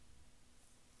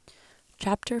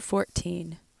Chapter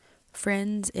 14.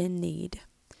 Friends in Need.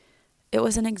 It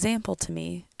was an example to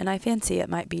me, and I fancy it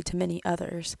might be to many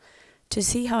others, to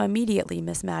see how immediately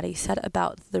Miss Matty set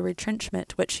about the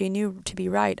retrenchment which she knew to be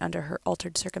right under her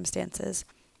altered circumstances.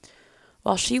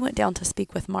 While she went down to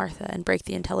speak with Martha and break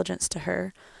the intelligence to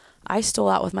her, I stole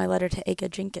out with my letter to Aga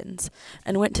Jenkins,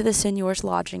 and went to the Signor's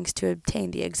lodgings to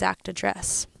obtain the exact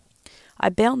address. I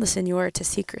bound the Signora to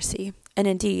secrecy, and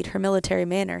indeed her military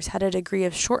manners had a degree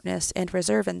of shortness and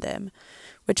reserve in them,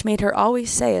 which made her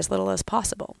always say as little as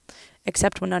possible,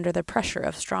 except when under the pressure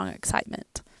of strong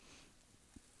excitement.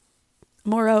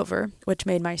 Moreover, which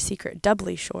made my secret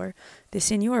doubly sure, the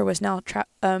Signor was now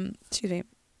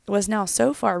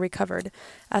so far recovered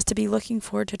as to be looking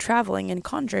forward to travelling and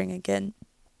conjuring again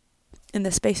in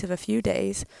the space of a few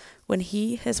days, when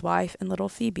he, his wife, and little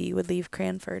Phoebe would leave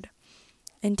Cranford.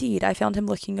 Indeed, I found him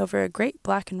looking over a great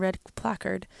black and red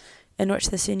placard, in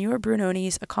which the Signor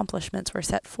Brunoni's accomplishments were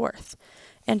set forth,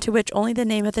 and to which only the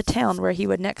name of the town where he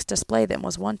would next display them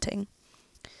was wanting.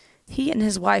 He and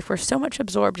his wife were so much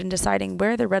absorbed in deciding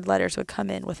where the red letters would come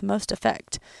in with most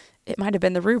effect, it might have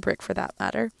been the rubric for that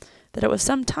matter, that it was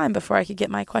some time before I could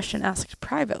get my question asked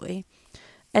privately,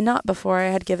 and not before I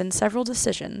had given several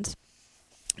decisions,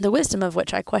 the wisdom of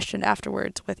which I questioned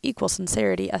afterwards with equal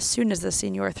sincerity as soon as the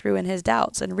Signor threw in his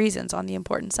doubts and reasons on the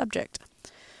important subject.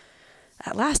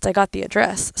 At last I got the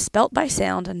address, spelt by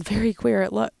sound, and very queer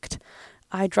it looked.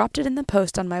 I dropped it in the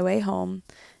post on my way home,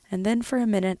 and then for a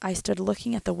minute I stood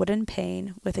looking at the wooden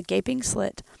pane with a gaping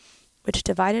slit, which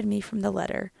divided me from the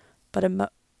letter, but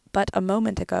a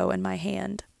moment ago in my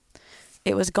hand.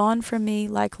 It was gone from me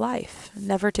like life,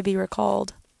 never to be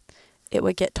recalled. It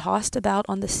would get tossed about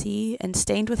on the sea, and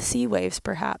stained with sea waves,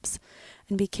 perhaps,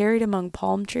 and be carried among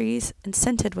palm trees, and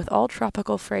scented with all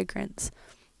tropical fragrance.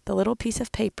 The little piece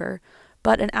of paper,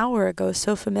 but an hour ago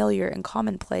so familiar and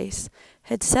commonplace,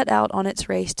 had set out on its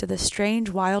race to the strange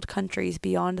wild countries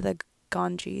beyond the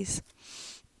Ganges.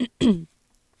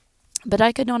 But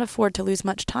I could not afford to lose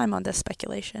much time on this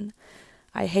speculation.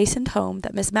 I hastened home,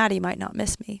 that Miss Matty might not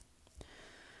miss me.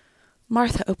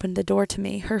 Martha opened the door to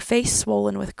me, her face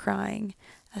swollen with crying.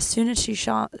 As soon as she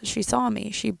saw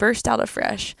me, she burst out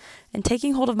afresh, and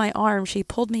taking hold of my arm, she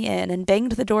pulled me in, and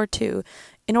banged the door to,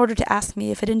 in order to ask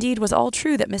me if it indeed was all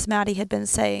true that Miss Matty had been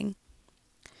saying.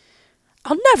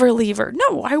 "I'll never leave her.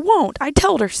 No, I won't. I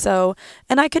telled her so,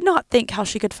 and I could not think how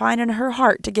she could find in her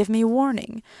heart to give me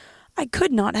warning. I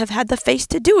could not have had the face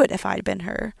to do it if I'd been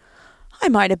her. I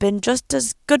might have been just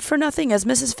as good for nothing as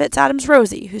Mrs. Fitzadam's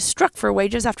Rosie, who struck for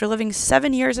wages after living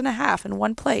 7 years and a half in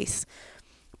one place.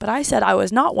 But I said I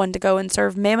was not one to go and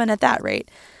serve Mammon at that rate,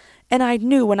 and I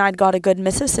knew when I'd got a good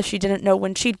missus if she didn't know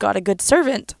when she'd got a good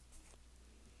servant."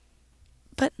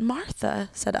 "But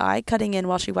Martha," said I, cutting in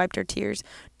while she wiped her tears.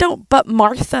 "Don't but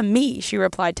Martha me," she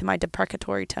replied to my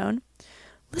deprecatory tone.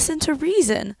 "Listen to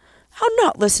reason." "How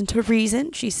not listen to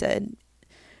reason?" she said,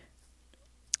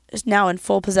 now in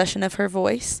full possession of her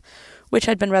voice, which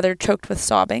had been rather choked with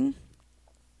sobbing.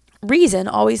 "Reason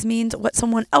always means what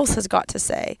someone else has got to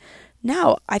say.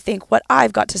 Now I think what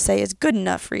I've got to say is good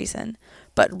enough reason.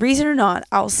 But reason or not,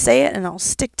 I'll say it and I'll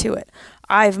stick to it.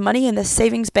 I've money in the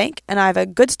savings bank, and I've a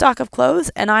good stock of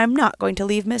clothes, and I'm not going to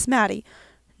leave Miss Matty.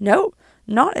 No,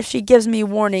 not if she gives me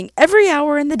warning every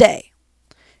hour in the day."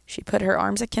 She put her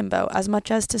arms akimbo, as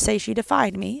much as to say she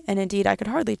defied me, and indeed I could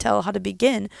hardly tell how to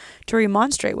begin to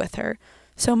remonstrate with her.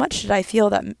 So much did I feel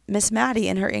that Miss Matty,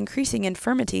 in her increasing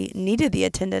infirmity, needed the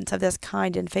attendance of this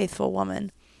kind and faithful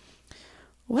woman.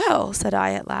 "Well," said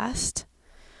I at last,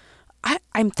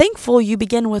 I'm thankful you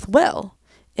begin with well.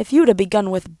 If you'd have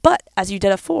begun with but, as you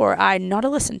did afore, I'd not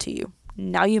have listened to you.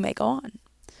 Now you may go on."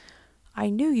 "I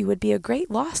knew you would be a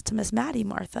great loss to Miss Matty,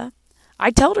 Martha." "I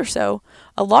telled her so.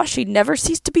 A loss she'd never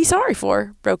cease to be sorry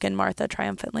for," broke in Martha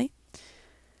triumphantly.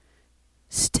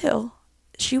 "Still,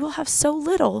 she will have so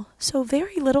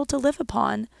very little to live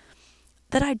upon,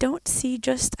 that I don't see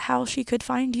just how she could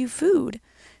find you food.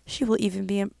 She will even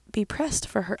be pressed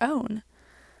for her own.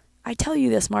 I tell you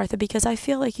this, Martha, because I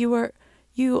feel like you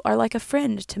are like a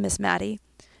friend to Miss Matty,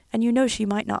 and you know she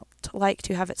might not like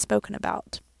to have it spoken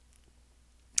about."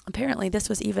 Apparently this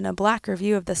was even a blacker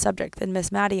view of the subject than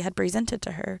Miss Matty had presented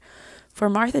to her, for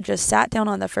Martha just sat down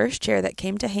on the first chair that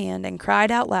came to hand and cried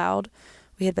out loud.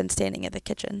 We had been standing at the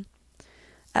kitchen.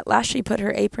 At last she put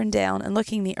her apron down, and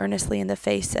looking me earnestly in the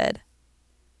face, said,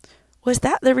 "Was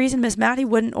that the reason Miss Matty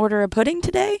wouldn't order a pudding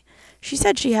today? She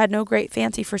said she had no great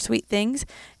fancy for sweet things,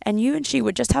 and you and she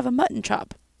would just have a mutton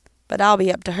chop. But I'll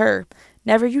be up to her.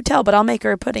 Never you tell but I'll make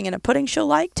her a pudding, and a pudding she'll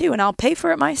like too, and I'll pay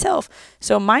for it myself,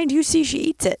 so mind you see she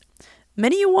eats it.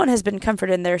 Many a one has been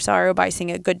comforted in their sorrow by seeing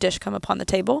a good dish come upon the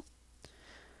table."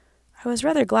 I was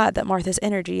rather glad that Martha's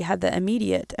energy had the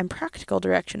immediate and practical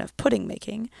direction of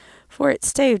pudding-making, for it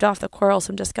staved off the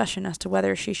quarrelsome discussion as to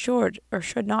whether she should or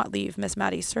should not leave Miss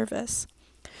Matty's service.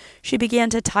 She began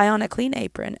to tie on a clean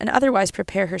apron, and otherwise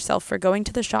prepare herself for going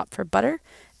to the shop for butter,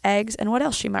 eggs, and what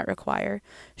else she might require.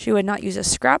 She would not use a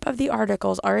scrap of the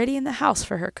articles already in the house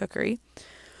for her cookery,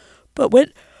 but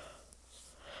went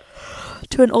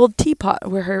to an old teapot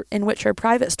in which her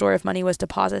private store of money was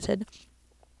deposited,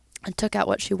 and took out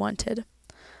what she wanted.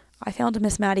 I found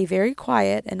Miss Matty very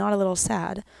quiet and not a little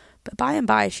sad, but by and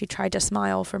by she tried to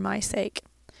smile for my sake.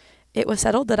 It was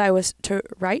settled that I was to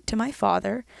write to my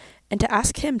father, and to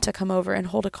ask him to come over and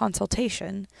hold a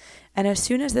consultation, and as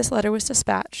soon as this letter was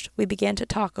dispatched, we began to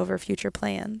talk over future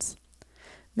plans.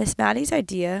 Miss Matty's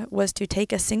idea was to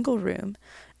take a single room,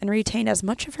 and retain as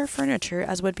much of her furniture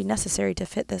as would be necessary to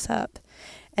fit this up,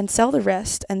 and sell the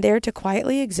rest, and there to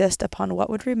quietly exist upon what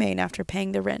would remain after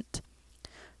paying the rent.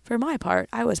 For my part,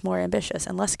 I was more ambitious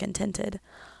and less contented.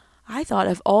 I thought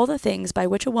of all the things by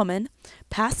which a woman,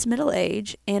 past middle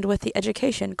age, and with the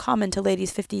education common to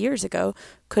ladies 50 years ago,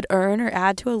 could earn or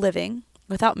add to a living,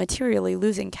 without materially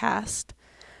losing caste.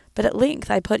 But at length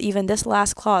I put even this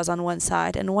last clause on one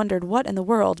side, and wondered what in the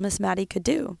world Miss Matty could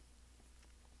do.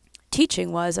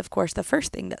 Teaching was, of course, the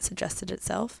first thing that suggested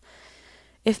itself.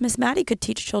 If Miss Matty could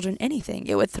teach children anything,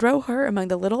 it would throw her among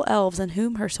the little elves in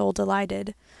whom her soul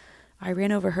delighted. I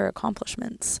ran over her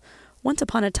accomplishments. Once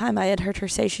upon a time I had heard her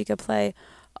say she could play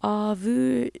 "À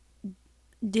vous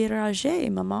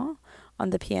diriger, maman,"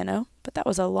 on the piano, but that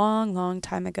was a long, long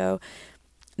time ago.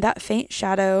 That faint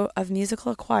shadow of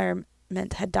musical acquirement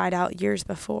had died out years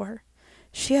before.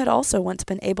 She had also once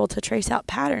been able to trace out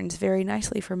patterns very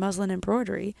nicely for muslin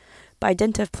embroidery, by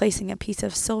dint of placing a piece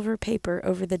of silver paper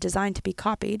over the design to be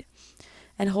copied,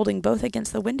 and holding both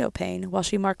against the window pane while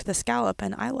she marked the scallop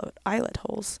and eyelet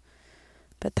holes.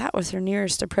 But that was her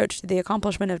nearest approach to the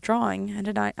accomplishment of drawing,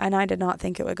 and I did not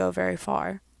think it would go very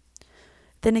far.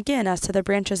 Then again, as to the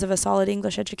branches of a solid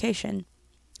English education,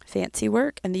 fancy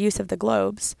work, and the use of the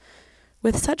globes,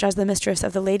 with such as the mistress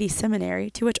of the ladies' seminary,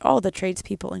 to which all the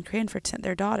tradespeople in Cranford sent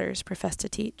their daughters, professed to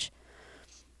teach.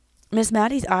 Miss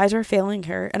Matty's eyes were failing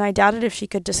her, and I doubted if she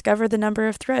could discover the number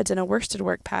of threads in a worsted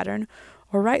work pattern,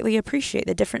 or rightly appreciate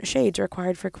the different shades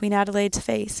required for Queen Adelaide's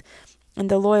face, and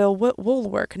the loyal wool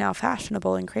work now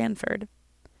fashionable in Cranford.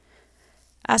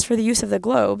 As for the use of the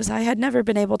globes, I had never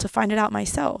been able to find it out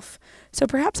myself, so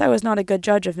perhaps I was not a good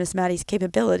judge of Miss Matty's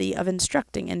capability of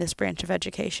instructing in this branch of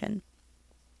education.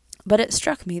 But it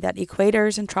struck me that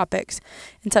equators and tropics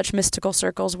in such mystical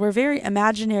circles were very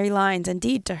imaginary lines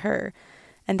indeed to her,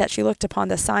 and that she looked upon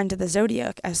the signs of the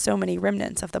zodiac as so many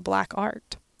remnants of the black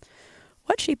art.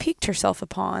 What she piqued herself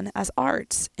upon as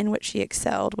arts in which she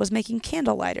excelled was making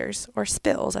candle-lighters, or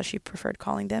spills, as she preferred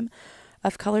calling them,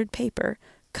 of colored paper,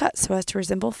 cut so as to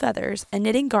resemble feathers, and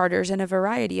knitting garters in a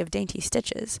variety of dainty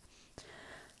stitches.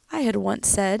 I had once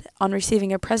said, on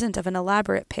receiving a present of an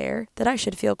elaborate pair, that I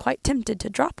should feel quite tempted to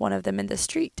drop one of them in the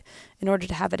street, in order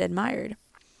to have it admired.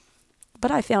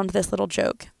 But I found this little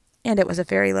joke, and it was a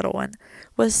very little one,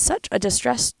 was such a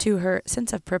distress to her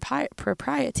sense of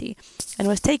propriety, and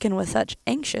was taken with such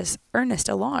anxious, earnest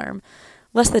alarm,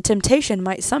 lest the temptation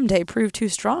might some day prove too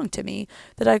strong to me,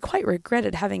 that I quite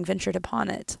regretted having ventured upon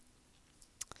it.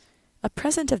 A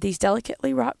present of these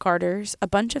delicately wrought garters, a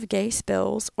bunch of gay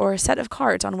spills, or a set of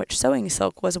cards on which sewing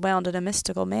silk was wound in a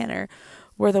mystical manner,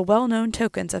 were the well-known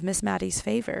tokens of Miss Matty's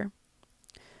favour.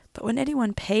 But would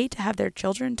anyone pay to have their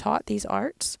children taught these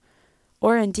arts?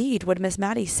 Or indeed would Miss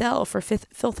Matty sell for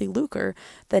filthy lucre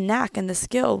the knack and the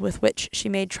skill with which she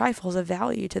made trifles of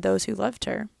value to those who loved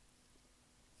her?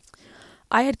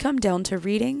 I had come down to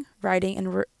reading, writing,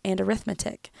 and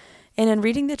arithmetic, and in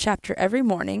reading the chapter every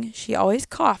morning she always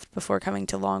coughed before coming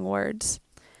to long words.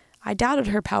 I doubted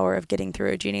her power of getting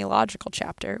through a genealogical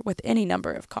chapter with any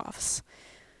number of coughs.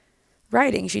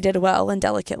 Writing she did well and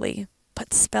delicately,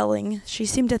 but spelling, she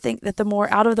seemed to think that the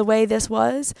more out of the way this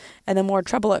was, and the more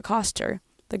trouble it cost her,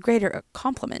 the greater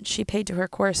compliment she paid to her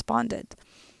correspondent.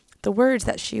 The words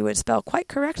that she would spell quite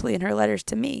correctly in her letters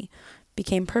to me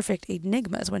became perfect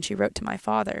enigmas when she wrote to my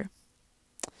father.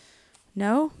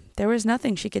 No, there was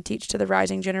nothing she could teach to the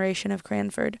rising generation of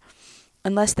Cranford,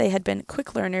 unless they had been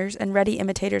quick learners and ready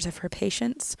imitators of her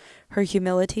patience, her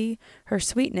humility, her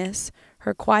sweetness,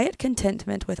 her quiet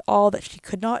contentment with all that she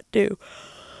could not do.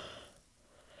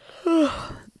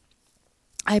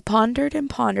 I pondered and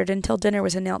pondered until dinner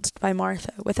was announced by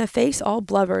Martha, with a face all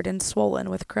blubbered and swollen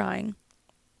with crying.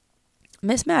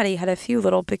 Miss Matty had a few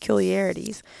little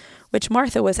peculiarities, which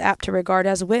Martha was apt to regard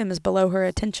as whims below her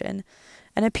attention,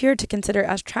 and appeared to consider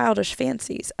as childish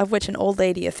fancies, of which an old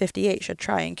lady of 58 should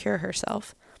try and cure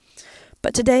herself.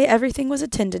 But today everything was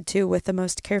attended to with the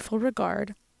most careful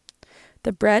regard.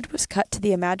 The bread was cut to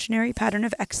the imaginary pattern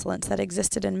of excellence that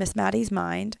existed in Miss Mattie's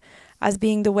mind, as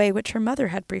being the way which her mother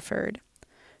had preferred.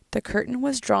 The curtain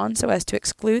was drawn so as to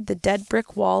exclude the dead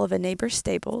brick wall of a neighbor's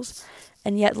stables,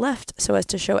 and yet left so as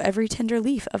to show every tender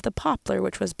leaf of the poplar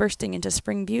which was bursting into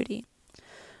spring beauty.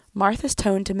 Martha's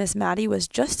tone to Miss Mattie was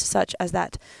just such as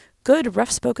that good,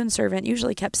 rough-spoken servant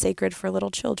usually kept sacred for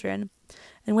little children,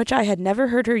 and which I had never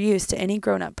heard her use to any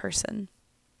grown-up person.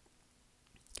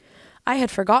 I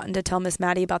had forgotten to tell Miss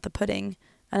Mattie about the pudding,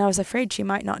 and I was afraid she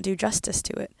might not do justice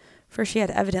to it, for she had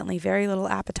evidently very little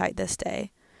appetite this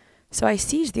day. So I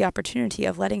seized the opportunity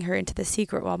of letting her into the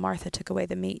secret while Martha took away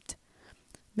the meat.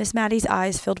 Miss Mattie's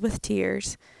eyes filled with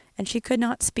tears, and she could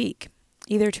not speak,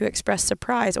 either to express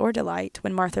surprise or delight,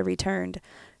 when Martha returned,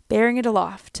 bearing it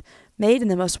aloft, made in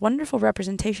the most wonderful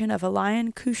representation of a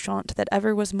lion couchant that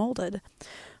ever was moulded.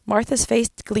 Martha's face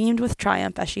gleamed with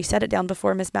triumph as she set it down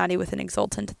before Miss Mattie with an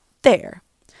exultant "There!"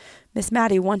 Miss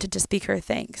Mattie wanted to speak her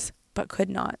thanks, but could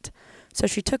not. So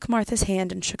she took Martha's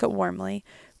hand and shook it warmly,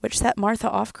 which set Martha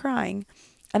off crying,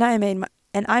 and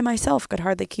I myself could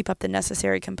hardly keep up the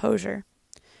necessary composure.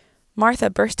 Martha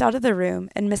burst out of the room,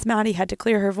 and Miss Mattie had to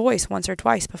clear her voice once or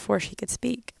twice before she could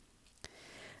speak.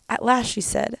 At last she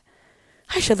said,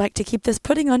 "I should like to keep this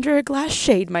pudding under a glass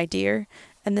shade, my dear,"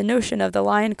 and the notion of the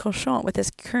lion couchant with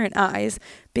his currant eyes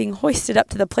being hoisted up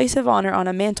to the place of honor on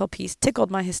a mantelpiece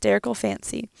tickled my hysterical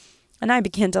fancy, and I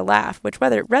began to laugh, which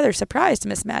rather surprised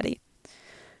Miss Mattie.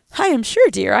 "I am sure,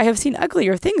 dear, I have seen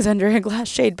uglier things under a glass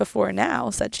shade before now,"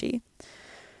 said she.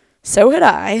 "So had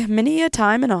I, many a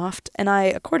time and oft, and I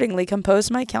accordingly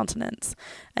composed my countenance,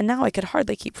 and now I could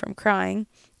hardly keep from crying,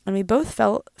 and we both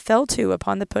fell to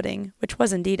upon the pudding, which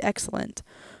was indeed excellent,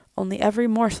 only every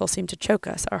morsel seemed to choke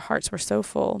us, our hearts were so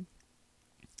full.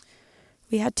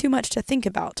 We had too much to think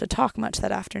about to talk much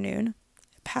that afternoon.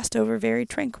 It passed over very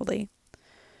tranquilly.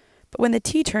 But when the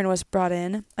tea turn was brought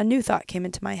in, a new thought came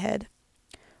into my head.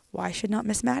 Why should not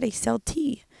Miss Mattie sell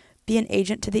tea, be an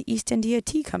agent to the East India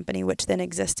Tea Company which then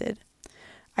existed?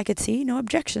 I could see no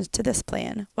objections to this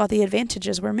plan, while the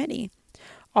advantages were many,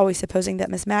 always supposing that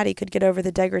Miss Mattie could get over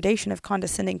the degradation of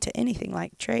condescending to anything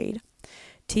like trade.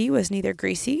 Tea was neither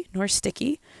greasy nor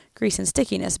sticky, grease and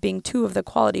stickiness being two of the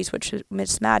qualities which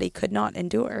Miss Mattie could not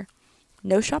endure.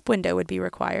 No shop window would be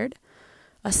required.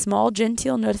 A small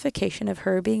genteel notification of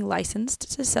her being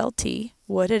licensed to sell tea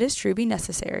would, it is true, be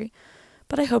necessary,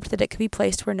 but I hoped that it could be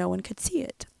placed where no one could see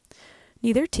it.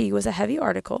 Neither tea was a heavy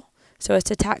article, so as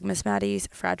to attack Miss Mattie's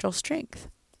fragile strength.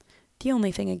 The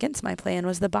only thing against my plan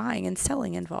was the buying and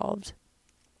selling involved.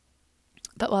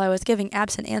 But while I was giving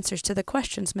absent answers to the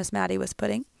questions Miss Mattie was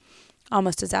putting,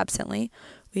 almost as absently,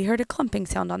 we heard a clumping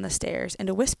sound on the stairs and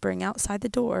a whispering outside the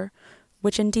door,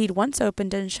 which indeed once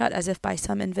opened and shut as if by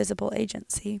some invisible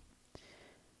agency.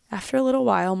 After a little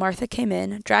while, Martha came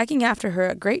in, dragging after her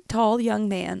a great tall young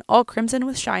man, all crimson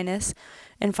with shyness,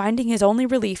 and finding his only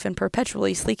relief in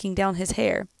perpetually sleeking down his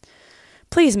hair.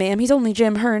 "Please, ma'am, he's only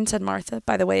Jim Hearn," said Martha,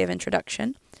 by the way of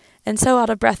introduction. And so out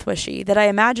of breath was she, that I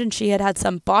imagined she had had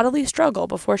some bodily struggle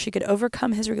before she could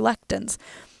overcome his reluctance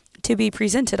to be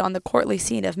presented on the courtly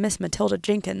scene of Miss Matilda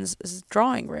Jenkins's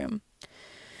drawing-room.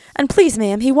 "And please,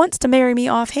 ma'am, he wants to marry me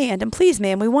offhand, and please,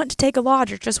 ma'am, we want to take a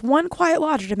lodger, just one quiet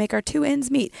lodger to make our two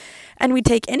ends meet, and we'd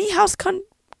take any house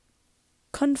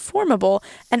conformable,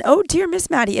 and oh, dear Miss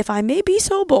Mattie, if I may be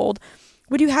so bold,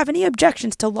 would you have any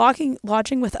objections to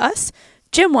lodging with us?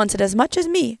 Jim wants it as much as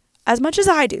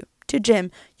I do. To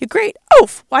Jim, you great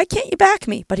oaf, why can't you back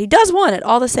me? But he does want it,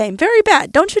 all the same, very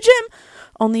bad, don't you, Jim?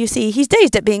 Only, you see, he's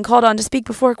dazed at being called on to speak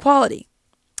before quality."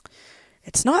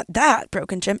 "It's not that,"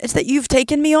 broke in Jim, "it's that you've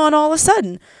taken me on all a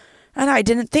sudden, and I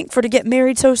didn't think for to get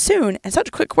married so soon, and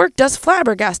such quick work does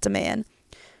flabbergast a man.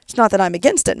 It's not that I'm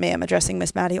against it, ma'am," addressing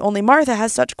Miss Mattie, "only Martha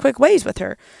has such quick ways with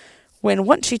her, when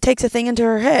once she takes a thing into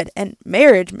her head, and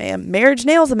marriage, ma'am, marriage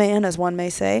nails a man, as one may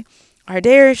say. I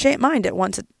dare I shan't mind it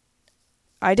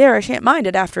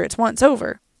after it's once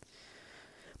over."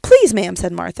 "Please, ma'am,"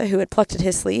 said Martha, who had plucked at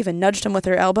his sleeve and nudged him with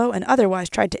her elbow, and otherwise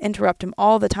tried to interrupt him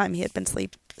all the time he had been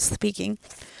speaking.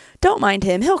 "Don't mind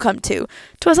him, he'll come too.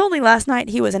 'Twas only last night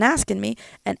he was asking me,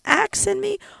 and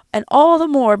all the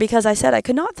more because I said I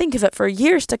could not think of it for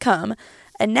years to come,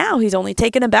 and now he's only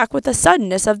taken aback with the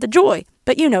suddenness of the joy.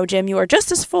 But you know, Jim, you are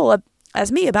just as full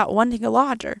as me about wanting a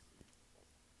lodger."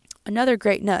 Another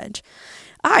great nudge.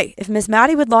 "Ay, if Miss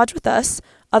Matty would lodge with us.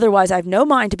 Otherwise I've no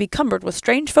mind to be cumbered with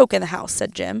strange folk in the house,"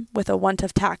 said Jim, with a want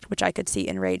of tact which I could see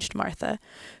enraged Martha,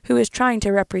 who was trying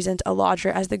to represent a lodger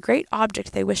as the great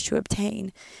object they wished to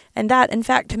obtain, and that, in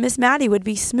fact, Miss Matty would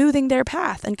be smoothing their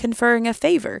path and conferring a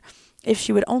favour, if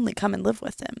she would only come and live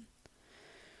with them.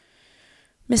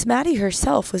 Miss Matty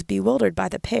herself was bewildered by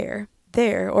the pair.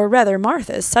 Their, or rather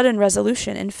Martha's, sudden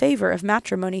resolution in favour of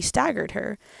matrimony staggered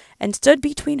her, and stood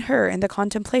between her and the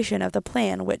contemplation of the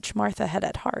plan which Martha had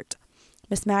at heart.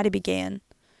 Miss Matty began.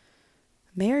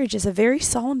 "Marriage is a very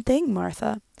solemn thing,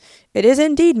 Martha." "It is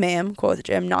indeed, ma'am," quoth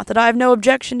Jim. "Not that I have no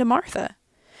objection to Martha."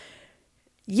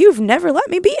 "You've never let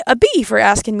me be a bee for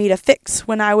asking me to fix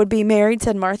when I would be married,"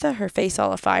 said Martha, her face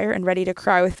all afire and ready to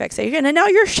cry with vexation, "and now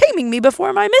you're shaming me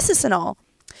before my missus and all."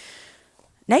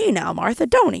 "Nay, now, Martha,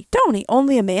 don't 'ee.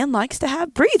 Only a man likes to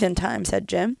have breathing time," said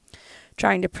Jim,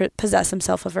 trying to possess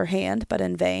himself of her hand, but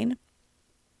in vain.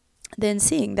 Then,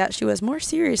 seeing that she was more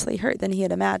seriously hurt than he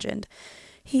had imagined,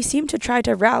 he seemed to try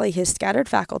to rally his scattered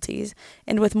faculties,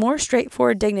 and with more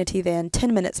straightforward dignity than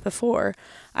 10 minutes before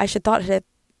I should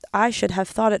have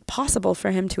thought it possible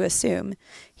for him to assume,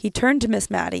 he turned to Miss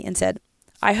Matty and said,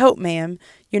 "I hope, ma'am,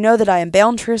 you know that I am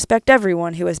bound to respect every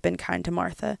one who has been kind to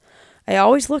Martha. I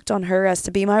always looked on her as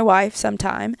to be my wife some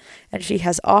time, and she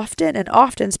has often and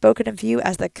often spoken of you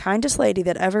as the kindest lady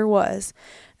that ever was.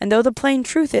 And though the plain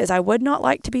truth is I would not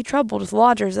like to be troubled with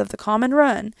lodgers of the common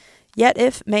run, yet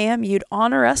if, ma'am, you'd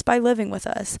honour us by living with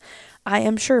us, I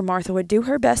am sure Martha would do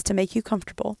her best to make you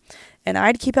comfortable, and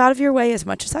I'd keep out of your way as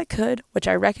much as I could, which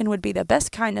I reckon would be the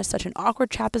best kindness such an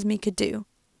awkward chap as me could do."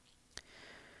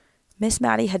 Miss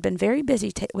Matty had been very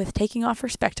busy with taking off her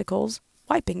spectacles,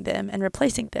 wiping them, and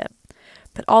replacing them,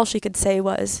 but all she could say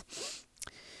was,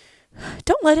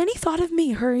 "Don't let any thought of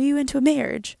me hurry you into a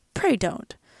marriage. Pray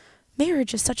don't.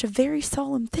 Marriage is such a very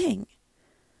solemn thing."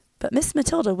 "But Miss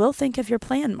Matilda will think of your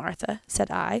plan, Martha,"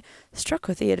 said I, struck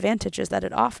with the advantages that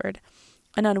it offered,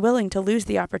 and unwilling to lose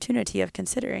the opportunity of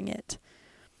considering it.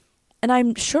 "And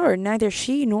I'm sure neither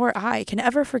she nor I can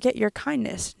ever forget your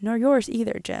kindness, nor yours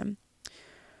either, Jim."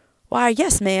 "Why,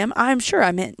 yes, ma'am, I'm sure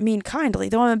I mean kindly,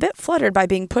 though I'm a bit fluttered by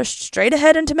being pushed straight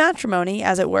ahead into matrimony,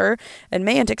 as it were, and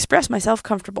mayn't express myself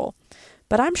comfortable.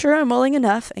 But I'm sure I'm willing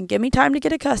enough, and give me time to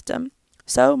get accustomed.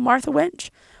 So, Martha wench,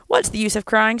 what's the use of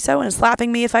crying so and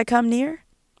slapping me if I come near?"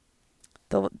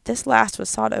 This last was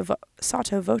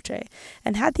sotto voce,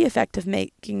 and had the effect of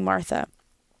making Martha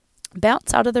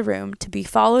bounce out of the room to be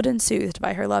followed and soothed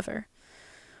by her lover.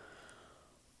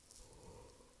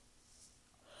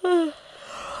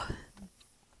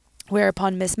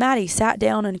 Whereupon Miss Matty sat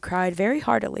down and cried very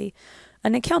heartily,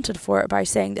 and accounted for it by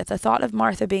saying that the thought of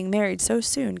Martha being married so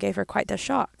soon gave her quite the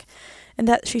shock, and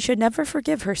that she should never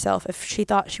forgive herself if she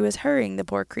thought she was hurrying the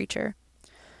poor creature.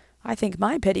 I think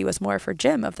my pity was more for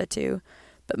Jim of the two,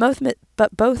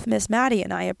 but both Miss Matty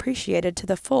and I appreciated to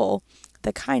the full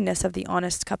the kindness of the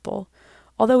honest couple,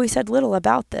 although we said little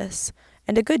about this,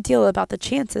 and a good deal about the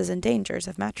chances and dangers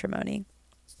of matrimony.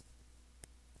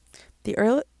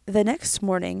 The next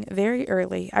morning, very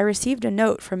early, I received a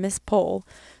note from Miss Pole,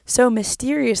 so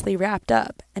mysteriously wrapped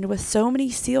up, and with so many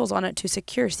seals on it to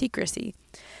secure secrecy,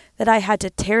 that I had to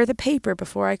tear the paper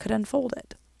before I could unfold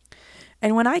it.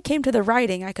 And when I came to the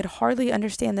writing, I could hardly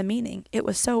understand the meaning, it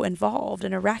was so involved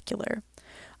and oracular.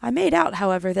 I made out,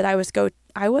 however, that I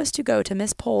was to go to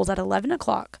Miss Pole's at 11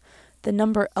 o'clock, the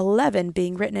number 11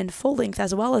 being written in full length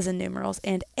as well as in numerals,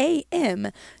 and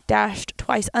A.M. dashed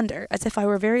twice under, as if I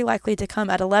were very likely to come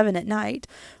at 11 at night,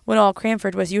 when all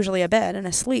Cranford was usually abed and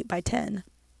asleep by 10.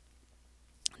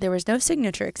 There was no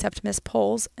signature except Miss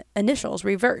Pole's initials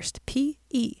reversed,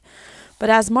 P.E., but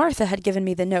as Martha had given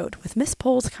me the note, with Miss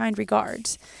Pole's kind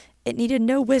regards, it needed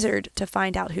no wizard to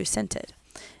find out who sent it,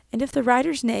 and if the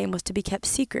writer's name was to be kept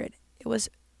secret, it was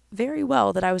very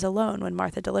well that I was alone when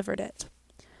Martha delivered it.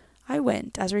 I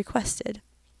went, as requested,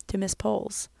 to Miss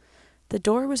Pole's. The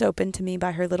door was opened to me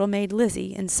by her little maid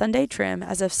Lizzie, in Sunday trim,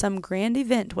 as if some grand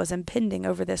event was impending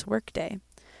over this work-day.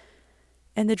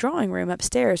 And the drawing-room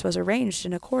upstairs was arranged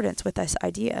in accordance with this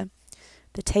idea.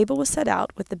 The table was set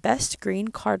out with the best green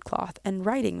cardcloth and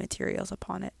writing materials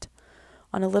upon it.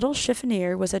 On a little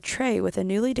chiffonier was a tray with a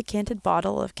newly decanted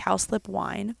bottle of cowslip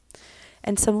wine,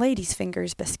 and some ladies'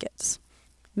 fingers biscuits.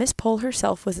 Miss Pole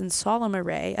herself was in solemn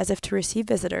array, as if to receive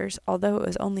visitors, although it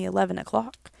was only 11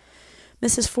 o'clock.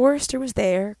 Mrs. Forrester was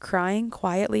there, crying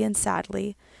quietly and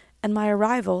sadly, and my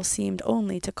arrival seemed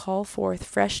only to call forth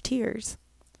fresh tears.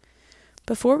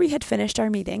 Before we had finished our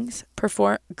greetings,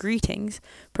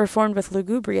 performed with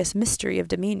lugubrious mystery of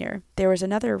demeanour, there was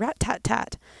another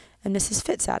rat-tat-tat, and Mrs.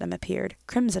 Fitzadam appeared,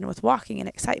 crimson with walking and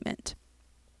excitement.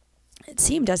 It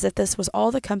seemed as if this was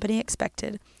all the company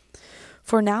expected,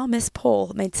 for now Miss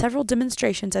Pole made several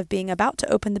demonstrations of being about to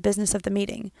open the business of the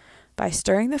meeting, by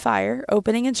stirring the fire,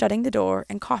 opening and shutting the door,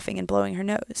 and coughing and blowing her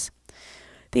nose.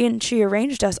 Then she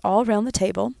arranged us all round the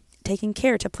table, taking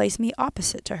care to place me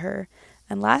opposite to her,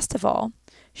 and last of all,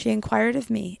 she inquired of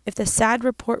me if the sad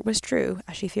report was true,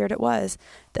 as she feared it was,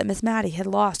 that Miss Matty had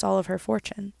lost all of her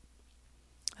fortune.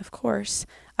 Of course,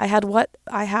 I had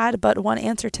but one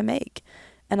answer to make,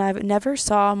 and I never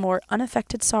saw more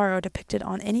unaffected sorrow depicted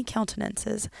on any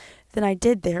countenances than I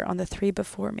did there on the three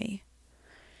before me.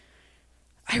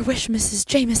 "I wish Mrs.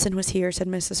 Jameson was here," said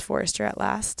Mrs. Forrester at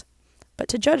last. But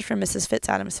to judge from Mrs.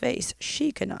 Fitzadam's face,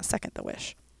 she could not second the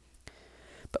wish.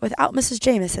 "But without Mrs.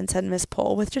 Jameson," said Miss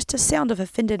Pole, with just a sound of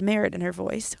offended merit in her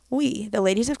voice, "we, the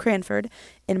ladies of Cranford,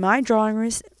 in my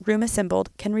drawing-room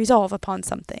assembled, can resolve upon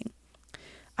something.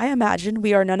 I imagine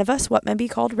we are none of us what may be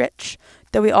called rich,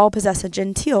 though we all possess a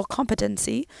genteel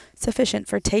competency, sufficient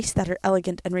for tastes that are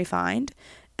elegant and refined,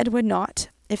 and would not,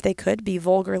 if they could, be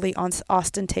vulgarly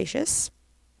ostentatious."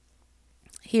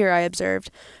 Here, I observed,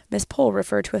 Miss Pole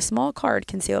referred to a small card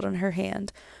concealed in her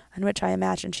hand, on which I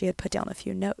imagined she had put down a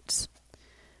few notes.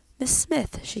 "Miss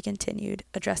Smith," she continued,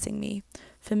 addressing me,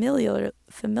 familiarly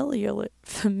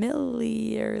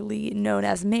known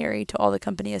as Mary to all the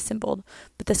company assembled,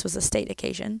 but this was a state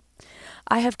occasion,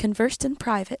 "I have conversed in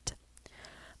private.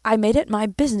 I made it my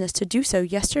business to do so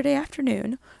yesterday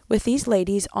afternoon with these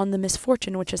ladies on the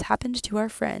misfortune which has happened to our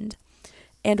friend,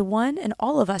 and one and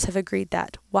all of us have agreed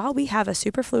that, while we have a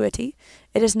superfluity,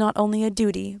 it is not only a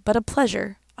duty, but a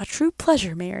pleasure, a true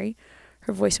pleasure, Mary,"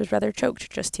 her voice was rather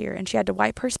choked just here, and she had to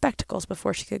wipe her spectacles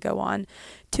before she could go on,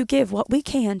 "to give what we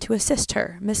can to assist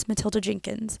her, Miss Matilda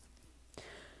Jenkins.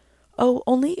 Oh,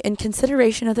 only in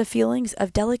consideration of the feelings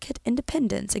of delicate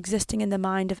independence existing in the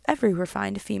mind of every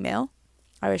refined female,"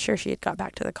 I was sure she had got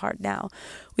back to the card now,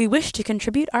 "we wish to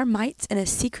contribute our mites in a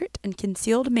secret and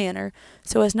concealed manner,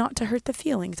 so as not to hurt the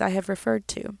feelings I have referred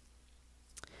to.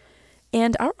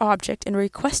 And our object in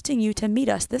requesting you to meet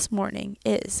us this morning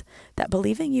is, that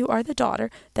believing you are the daughter,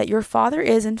 that your father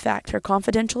is in fact her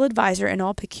confidential adviser in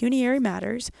all pecuniary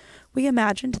matters, we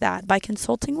imagined that, by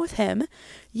consulting with him,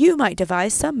 you might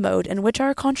devise some mode in which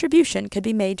our contribution could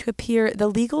be made to appear the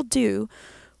legal due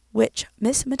which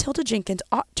Miss Matilda Jenkins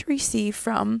ought to receive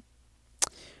from,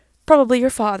 probably your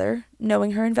father,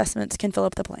 knowing her investments, can fill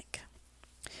up the blank."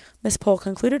 Miss Pole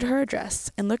concluded her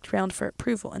address, and looked round for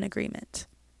approval and agreement.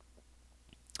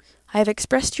 "I have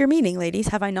expressed your meaning, ladies,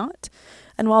 have I not?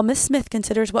 And while Miss Smith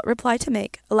considers what reply to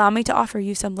make, allow me to offer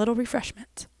you some little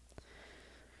refreshment."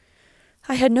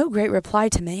 I had no great reply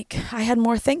to make. I had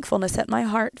more thankfulness at my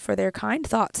heart for their kind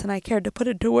thoughts than I cared to put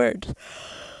into words,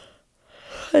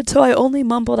 and so I only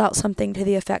mumbled out something to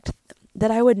the effect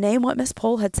that I would name what Miss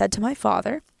Pole had said to my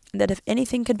father, and that if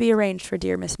anything could be arranged for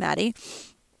dear Miss Matty,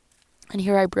 and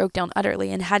here I broke down utterly,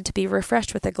 and had to be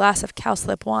refreshed with a glass of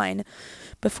cowslip wine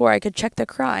before I could check the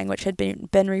crying which had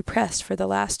been repressed for the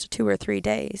last 2 or 3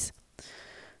 days.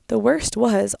 The worst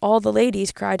was, all the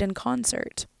ladies cried in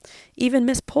concert. Even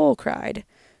Miss Pole cried,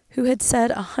 who had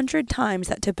said 100 times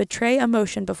that to betray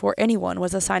emotion before anyone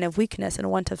was a sign of weakness and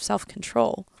want of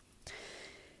self-control.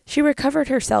 She recovered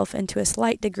herself into a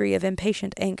slight degree of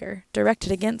impatient anger,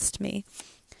 directed against me,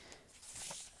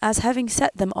 as having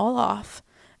set them all off,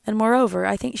 and moreover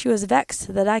I think she was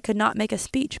vexed that I could not make a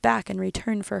speech back in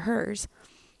return for hers,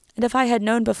 and if I had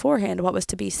known beforehand what was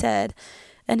to be said,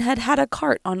 and had had a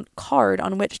card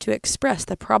on which to express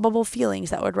the probable feelings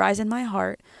that would rise in my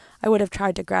heart, I would have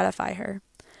tried to gratify her.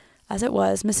 As it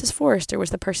was, Mrs. Forrester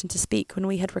was the person to speak when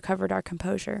we had recovered our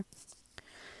composure.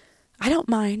 "I don't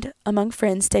mind, among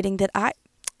friends, stating that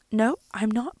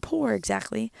I'm not poor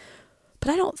exactly, but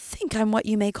I don't think I'm what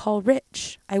you may call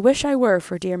rich. I wish I were,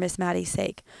 for dear Miss Matty's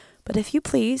sake, but if you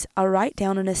please, I'll write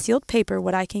down on a sealed paper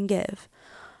what I can give.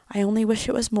 I only wish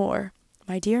it was more.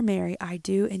 My dear Mary, I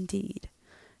do indeed."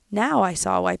 Now I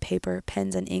saw why paper,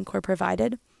 pens, and ink were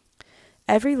provided.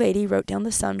 Every lady wrote down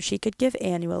the sum she could give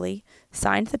annually,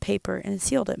 signed the paper, and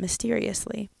sealed it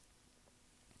mysteriously.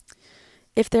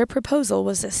 If their proposal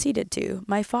was acceded to,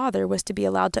 my father was to be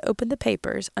allowed to open the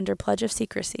papers under pledge of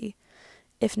secrecy.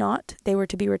 If not, they were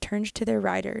to be returned to their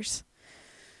writers.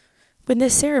 When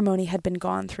this ceremony had been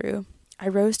gone through, I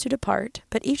rose to depart,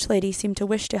 but each lady seemed to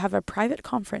wish to have a private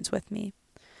conference with me.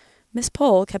 Miss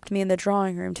Pole kept me in the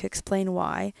drawing-room to explain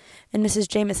why, in Mrs.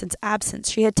 Jameson's absence,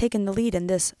 she had taken the lead in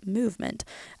this movement,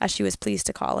 as she was pleased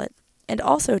to call it, and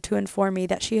also to inform me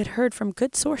that she had heard from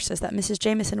good sources that Mrs.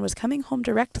 Jameson was coming home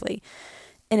directly,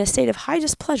 in a state of high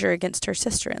displeasure against her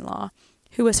sister-in-law,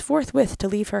 who was forthwith to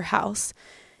leave her house,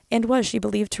 and was, she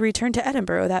believed, to return to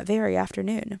Edinburgh that very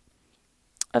afternoon.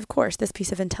 Of course, this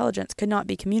piece of intelligence could not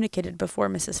be communicated before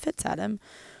Mrs. Fitzadam,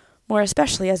 more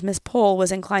especially as Miss Pole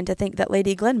was inclined to think that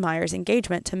Lady Glenmire's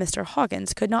engagement to Mr.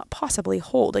 Hoggins could not possibly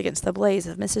hold against the blaze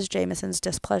of Mrs. Jameson's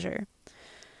displeasure.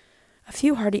 A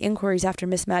few hearty inquiries after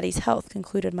Miss Matty's health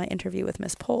concluded my interview with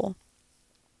Miss Pole.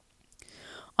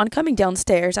 On coming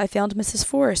downstairs, I found Mrs.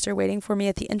 Forrester waiting for me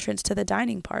at the entrance to the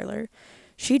dining parlour.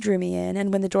 She drew me in,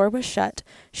 and when the door was shut,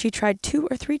 she tried 2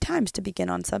 or 3 times to begin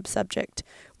on some subject,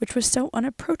 which was so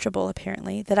unapproachable,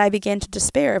 apparently, that I began to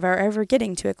despair of our ever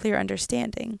getting to a clear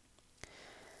understanding.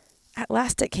 At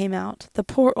last it came out, the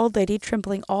poor old lady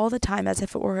trembling all the time as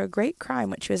if it were a great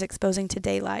crime which she was exposing to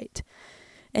daylight,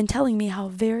 and telling me how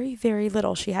very, very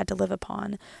little she had to live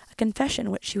upon, a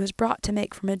confession which she was brought to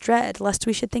make from a dread lest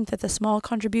we should think that the small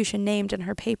contribution named in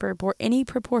her paper bore any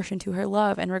proportion to her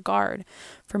love and regard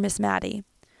for Miss Matty.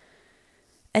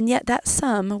 And yet that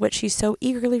sum which she so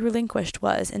eagerly relinquished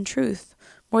was, in truth,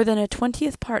 more than a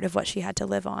 20th part of what she had to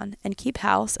live on, and keep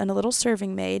house, and a little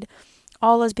serving maid,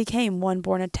 all as became one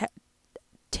born a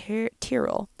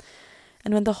Tyrrell.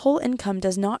 And when the whole income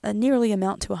does not nearly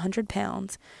amount to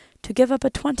 £100, to give up a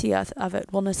 20th of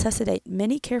it will necessitate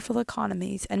many careful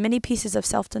economies and many pieces of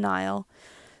self-denial,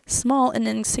 small and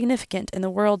insignificant in the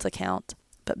world's account,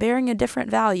 but bearing a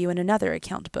different value in another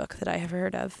account book that I have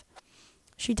heard of.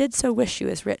 She did so wish she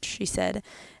was rich, she said,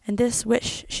 and this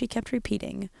wish she kept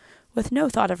repeating, with no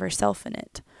thought of herself in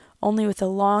it, only with a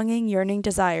longing, yearning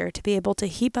desire to be able to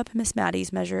heap up Miss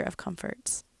Matty's measure of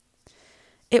comforts.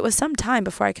 It was some time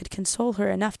before I could console her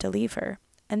enough to leave her,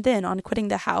 and then, on quitting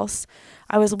the house,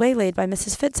 I was waylaid by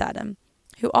Mrs. Fitzadam,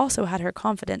 who also had her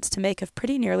confidence to make of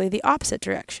pretty nearly the opposite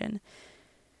direction.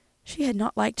 She had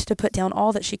not liked to put down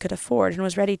all that she could afford, and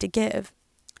was ready to give.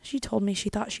 She told me she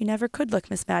thought she never could look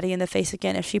Miss Matty in the face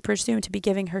again if she presumed to be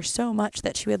giving her so much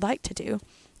that she would like to do.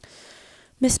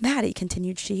 Miss Matty,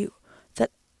 continued she,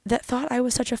 that thought I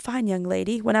was such a fine young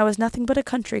lady, when I was nothing but a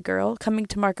country girl, coming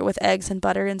to market with eggs and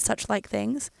butter and such like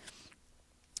things.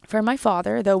 For my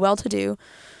father, though well-to-do,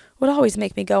 would always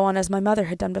make me go on as my mother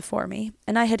had done before me,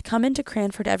 and I had come into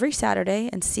Cranford every Saturday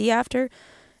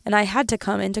and I had to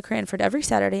come into Cranford every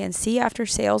Saturday and see after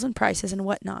sales and prices and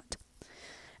what not.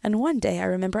 And one day, I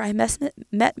remember, I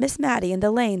met Miss Matty in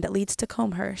the lane that leads to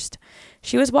Comhurst.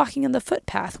 She was walking on the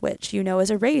footpath, which, you know,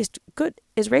 is raised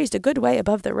a good way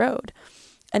above the road,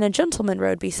 and a gentleman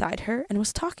rode beside her and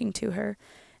was talking to her,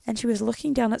 and she was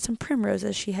looking down at some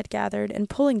primroses she had gathered and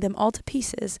pulling them all to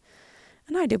pieces,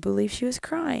 and I do believe she was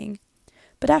crying.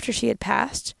 But after she had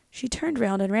passed, she turned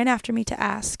round and ran after me to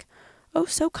ask, oh,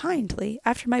 so kindly,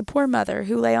 after my poor mother,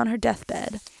 who lay on her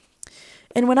deathbed.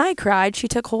 And when I cried, she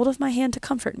took hold of my hand to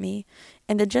comfort me,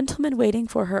 and the gentleman waiting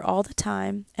for her all the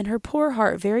time, and her poor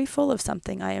heart very full of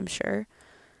something, I am sure.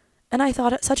 And I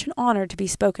thought it such an honour to be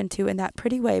spoken to in that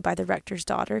pretty way by the rector's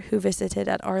daughter, who visited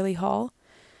at Arley Hall.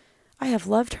 I have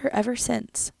loved her ever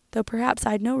since, though perhaps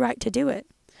I'd no right to do it.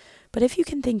 But if you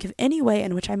can think of any way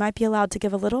in which I might be allowed to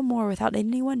give a little more without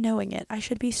anyone knowing it, I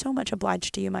should be so much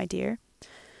obliged to you, my dear.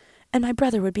 And my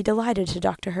brother would be delighted to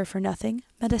doctor her for nothing,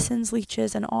 medicines,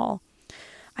 leeches, and all.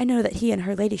 I know that he and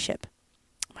her ladyship—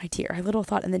 My dear, I little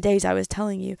thought in the days I was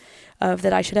telling you of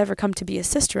that I should ever come to be a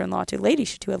sister-in-law to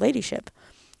a ladyship,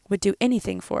 would do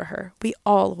anything for her. We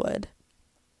all would.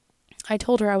 I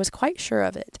told her I was quite sure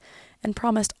of it, and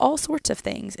promised all sorts of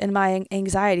things in my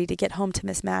anxiety to get home to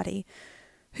Miss Matty,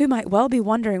 who might well be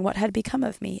wondering what had become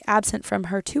of me, absent from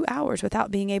her 2 hours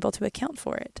without being able to account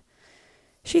for it.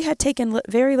 She had taken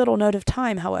very little note of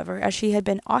time, however, as she had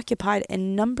been occupied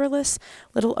in numberless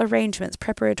little arrangements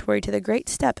preparatory to the great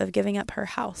step of giving up her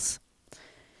house.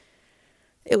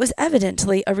 It was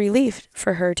evidently a relief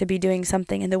for her to be doing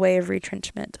something in the way of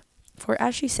retrenchment, for,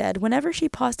 as she said, whenever she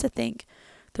paused to think,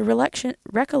 the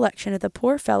recollection of the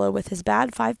poor fellow with his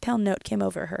bad £5 note came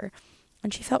over her,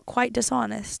 and she felt quite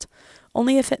dishonest.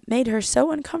 Only if it made her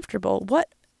so uncomfortable,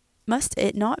 what must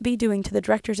it not be doing to the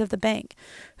directors of the bank,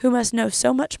 who must know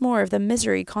so much more of the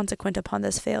misery consequent upon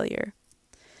this failure?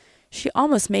 She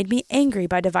almost made me angry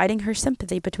by dividing her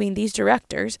sympathy between these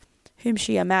directors, whom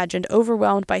she imagined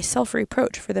overwhelmed by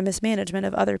self-reproach for the mismanagement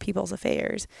of other people's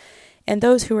affairs, and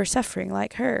those who were suffering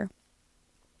like her.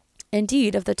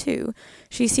 Indeed, of the two,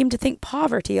 she seemed to think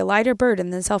poverty a lighter burden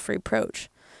than self-reproach,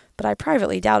 but I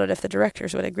privately doubted if the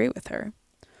directors would agree with her.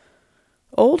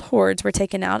 Old hoards were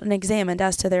taken out and examined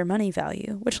as to their money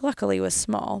value, which luckily was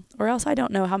small, or else I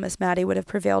don't know how Miss Matty would have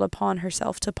prevailed upon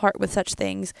herself to part with such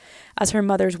things as her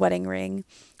mother's wedding ring,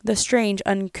 the strange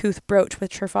uncouth brooch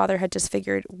with which her father had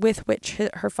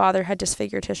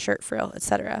disfigured his shirt frill,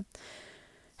 etc.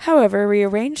 However, we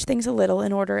arranged things a little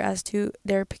in order as to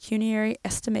their pecuniary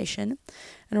estimation,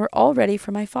 and were all ready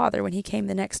for my father when he came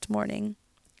the next morning.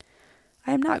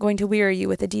 I am not going to weary you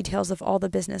with the details of all the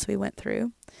business we went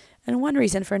through, and one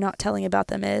reason for not telling about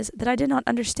them is that I did not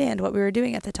understand what we were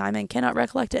doing at the time and cannot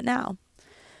recollect it now.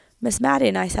 Miss Matty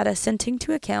and I sat assenting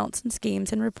to accounts and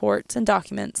schemes and reports and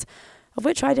documents, of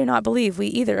which I do not believe we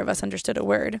either of us understood a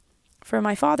word, for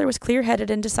my father was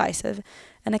clear-headed and decisive,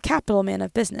 and a capital man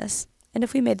of business, and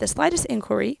if we made the slightest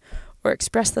inquiry, or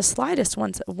expressed the slightest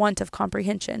want of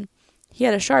comprehension, he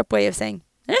had a sharp way of saying,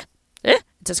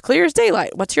 it's as clear as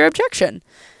daylight. What's your objection?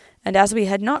 And as we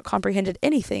had not comprehended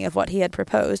anything of what he had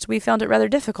proposed, we found it rather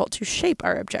difficult to shape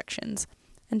our objections.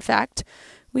 In fact,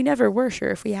 we never were sure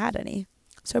if we had any.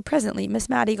 So presently Miss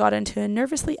Matty got into a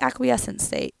nervously acquiescent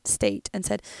state and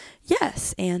said,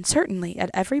 yes, and certainly, at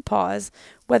every pause,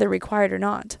 whether required or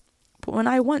not. But when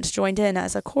I once joined in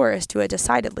as a chorus to a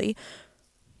decidedly,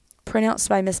 pronounced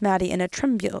by Miss Matty in a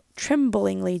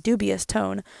tremblingly dubious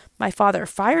tone, my father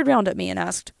fired round at me and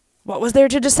asked, what was there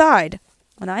to decide?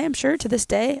 And I am sure to this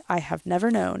day I have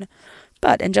never known.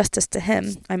 But in justice to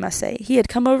him, I must say, he had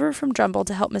come over from Drumble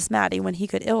to help Miss Matty when he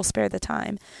could ill spare the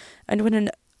time, and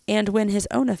when his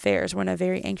own affairs were in a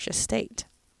very anxious state.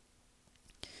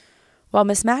 While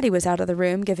Miss Matty was out of the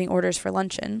room giving orders for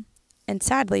luncheon, and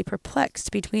sadly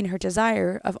perplexed between her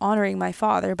desire of honouring my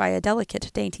father by a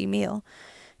delicate, dainty meal,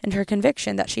 and her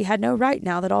conviction that she had no right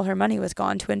now that all her money was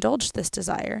gone to indulge this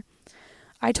desire,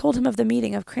 I told him of the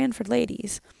meeting of Cranford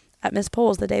ladies at Miss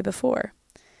Pole's the day before.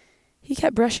 He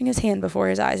kept brushing his hand before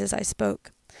his eyes as I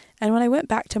spoke, and when I went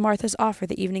back to Martha's offer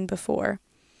the evening before,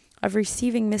 of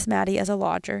receiving Miss Matty as a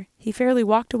lodger, he fairly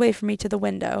walked away from me to the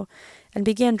window, and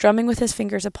began drumming with his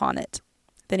fingers upon it.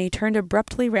 Then he turned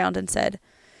abruptly round and said,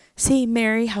 see,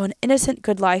 Mary, how an innocent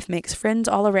good life makes friends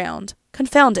all around.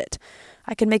 Confound it!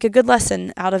 I could make a good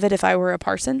lesson out of it if I were a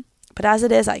parson, but as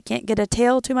it is, I can't get a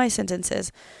tail to my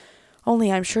sentences.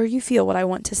 Only I'm sure you feel what I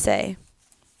want to say.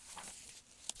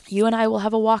 You and I will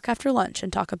have a walk after lunch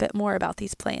and talk a bit more about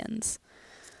these plans.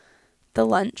 The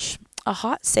lunch, a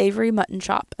hot savoury mutton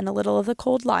chop and a little of the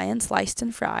cold lion sliced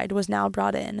and fried, was now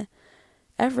brought in.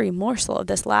 Every morsel of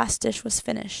this last dish was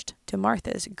finished, to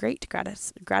Martha's great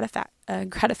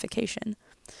gratification.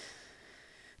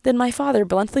 Then my father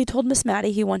bluntly told Miss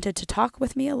Matty he wanted to talk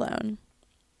with me alone,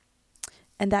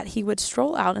 and that he would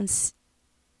stroll out and see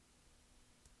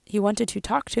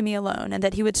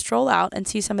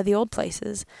some of the old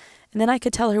places, and then I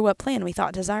could tell her what plan we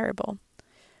thought desirable.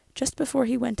 Just before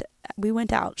we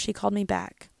went out, she called me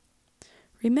back.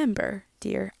 Remember,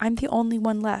 dear, I'm the only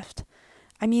one left.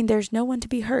 I mean, there's no one to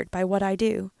be hurt by what I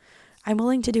do. I'm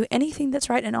willing to do anything that's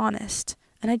right and honest,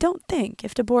 and I don't think,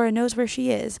 if Deborah knows where she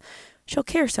is, she'll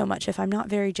care so much if I'm not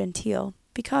very genteel,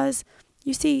 because,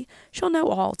 you see, she'll know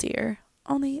all, dear.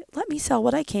 Only let me sell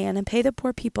what I can and pay the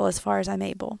poor people as far as I'm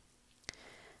able.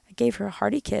 I gave her a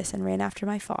hearty kiss and ran after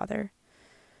my father.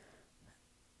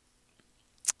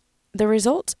 The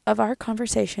result of our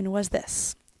conversation was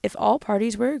this. If all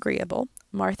parties were agreeable,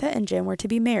 Martha and Jim were to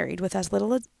be married with as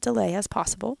little delay as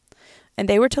possible, and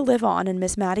they were to live on in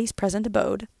Miss Matty's present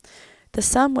abode, the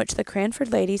sum which the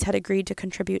Cranford ladies had agreed to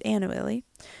contribute annually,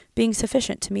 being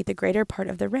sufficient to meet the greater part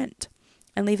of the rent,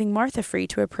 and leaving Martha free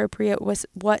to appropriate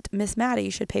what Miss Matty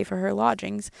should pay for her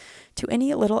lodgings to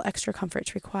any little extra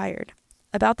comforts required.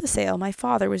 About the sale, my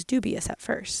father was dubious at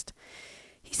first.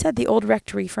 He said the old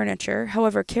rectory furniture,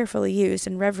 however carefully used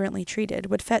and reverently treated,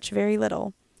 would fetch very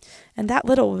little, and that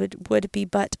little would be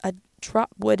but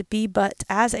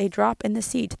as a drop in the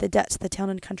sea to the debts of the Town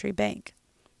and Country Bank.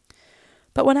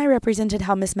 But when I represented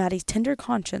how Miss Matty's tender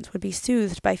conscience would be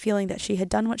soothed by feeling that she had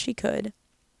done what she could,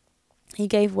 he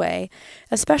gave way,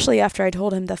 especially after I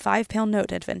told him the £5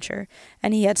 note adventure,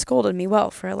 and he had scolded me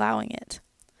well for allowing it.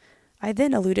 I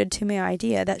then alluded to my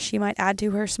idea that she might add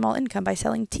to her small income by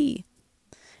selling tea,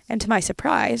 and to my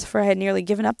surprise, for I had nearly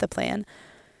given up the plan,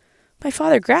 my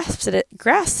father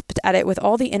grasped at it with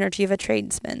all the energy of a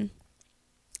tradesman.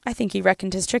 I think he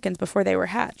reckoned his chickens before they were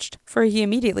hatched, for he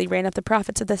immediately ran up the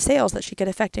profits of the sales that she could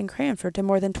effect in Cranford to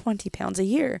more than £20 a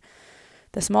year.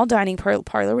 The small dining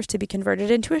parlour was to be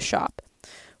converted into a shop,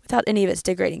 without any of its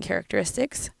degrading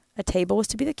characteristics. A table was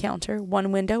to be the counter,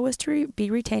 one window was to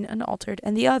be retained unaltered,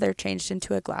 and the other changed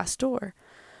into a glass door.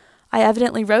 I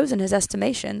evidently rose in his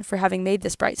estimation for having made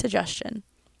this bright suggestion.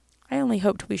 I only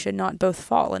hoped we should not both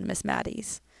fall in Miss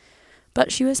Matty's. But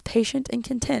she was patient and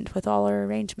content with all our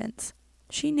arrangements.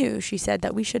 She knew, she said,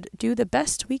 that we should do the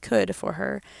best we could for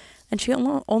her, and she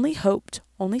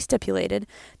only stipulated,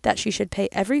 that she should pay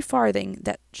every farthing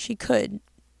that she could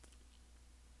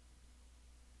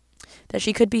that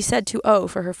she could be said to owe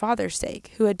for her father's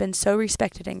sake, who had been so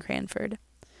respected in Cranford.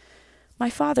 My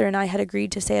father and I had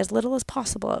agreed to say as little as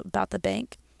possible about the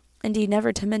bank, indeed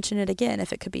never to mention it again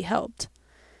if it could be helped.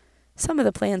 Some of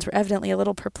the plans were evidently a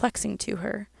little perplexing to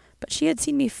her, but she had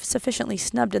seen me sufficiently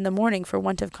snubbed in the morning for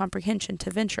want of comprehension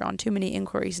to venture on too many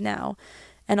inquiries now,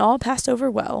 and all passed over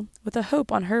well, with a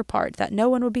hope on her part that no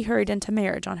one would be hurried into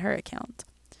marriage on her account.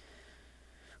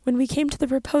 When we came to the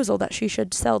proposal that she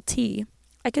should sell tea,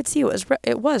 I could see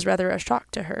it was rather a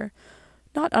shock to her,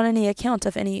 not on account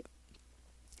of any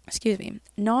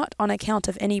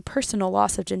personal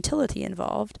loss of gentility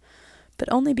involved,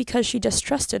 but only because she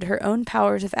distrusted her own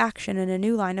powers of action in a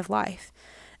new line of life,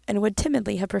 and would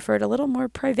timidly have preferred a little more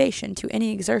privation to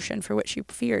any exertion for which she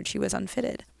feared she was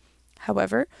unfitted.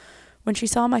 However, when she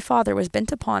saw my father was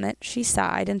bent upon it, she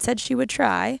sighed and said she would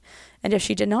try, and if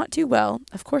she did not do well,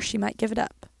 of course she might give it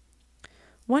up.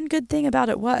 One good thing about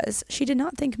it was, she did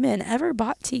not think men ever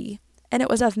bought tea, and it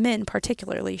was of men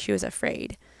particularly she was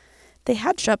afraid. They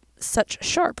had such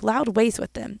sharp, loud ways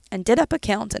with them, and did up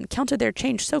accounts and counted their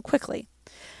change so quickly.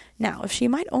 Now, if she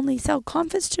might only sell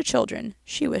comfits to children,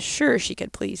 she was sure she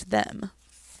could please them.